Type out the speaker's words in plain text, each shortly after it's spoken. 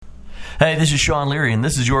Hey, this is Sean Leary, and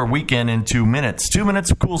this is your Weekend in 2 Minutes. 2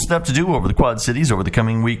 minutes of cool stuff to do over the Quad Cities over the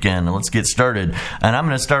coming weekend. Let's get started. And I'm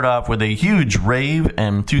going to start off with a huge rave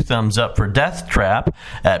and 2 thumbs up for Death Trap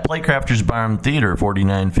at Playcrafters Barn Theater,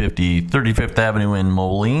 4950 35th Avenue in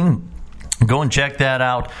Moline. Go and check that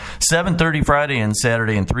out. 7:30 Friday and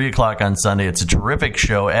Saturday and 3 o'clock on Sunday. It's a terrific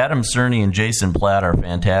show. Adam Cerny and Jason Platt are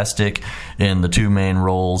fantastic in the 2 main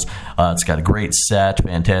roles. It's got a great set,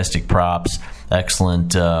 fantastic props,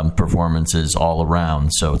 excellent performances all around.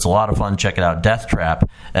 So it's a lot of fun. Check it out. Death Trap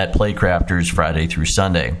at Playcrafters Friday through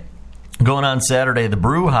Sunday. Going on Saturday, the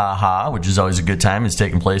Brouhaha, which is always a good time, is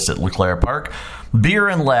taking place at LeClaire Park. Beer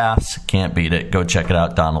and laughs, can't beat it. Go check it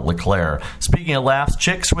out down at LeClaire. Speaking of laughs,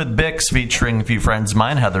 Chicks with Bix, featuring a few friends of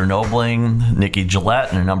mine, Heather Nobling, Nikki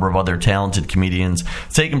Gillette, and a number of other talented comedians.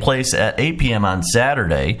 It's taking place at 8 p.m. on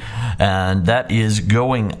Saturday, and that is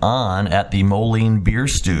going on at the Moline Beer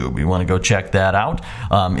Stube. You want to go check that out.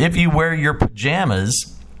 If you wear your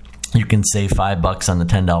pajamas, you can save $5 on the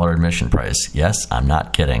 $10 admission price. Yes, I'm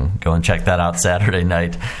not kidding. Go and check that out Saturday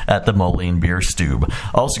night at the Moline Beer Stube.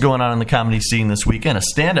 Also going on in the comedy scene this weekend, a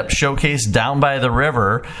stand-up showcase down by the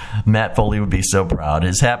river. Matt Foley would be so proud.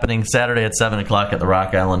 Is happening Saturday at 7 o'clock at the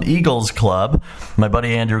Rock Island Eagles Club. My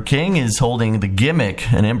buddy Andrew King is holding The Gimmick,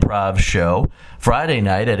 an improv show, Friday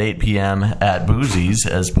night at 8 p.m. at Boozy's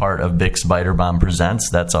as part of Bix Biter Bomb Presents.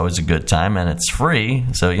 That's always a good time, and it's free,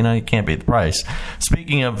 so you can't beat the price.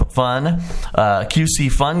 Speaking of fun,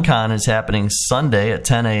 QC FunCon is happening Sunday at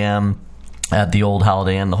 10 a.m. at the Old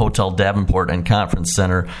Holiday Inn, the Hotel Davenport and Conference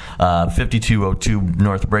Center, 5202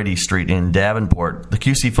 North Brady Street in Davenport. The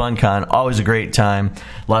QC FunCon, always a great time.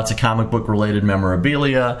 Lots of comic book related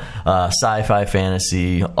memorabilia, sci-fi,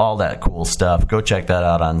 fantasy, all that cool stuff. Go check that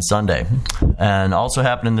out on Sunday. And also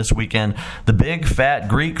happening this weekend, the Big Fat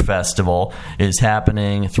Greek Festival is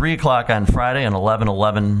happening 3 o'clock on Friday and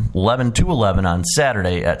 11 to 11 on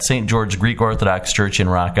Saturday at St. George Greek Orthodox Church in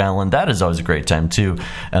Rock Island. That is always a great time too,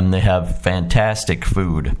 and they have fantastic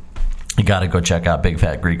food. You got to go check out Big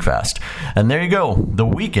Fat Greek Fest. And there you go, the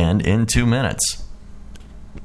Weekend in 2 minutes.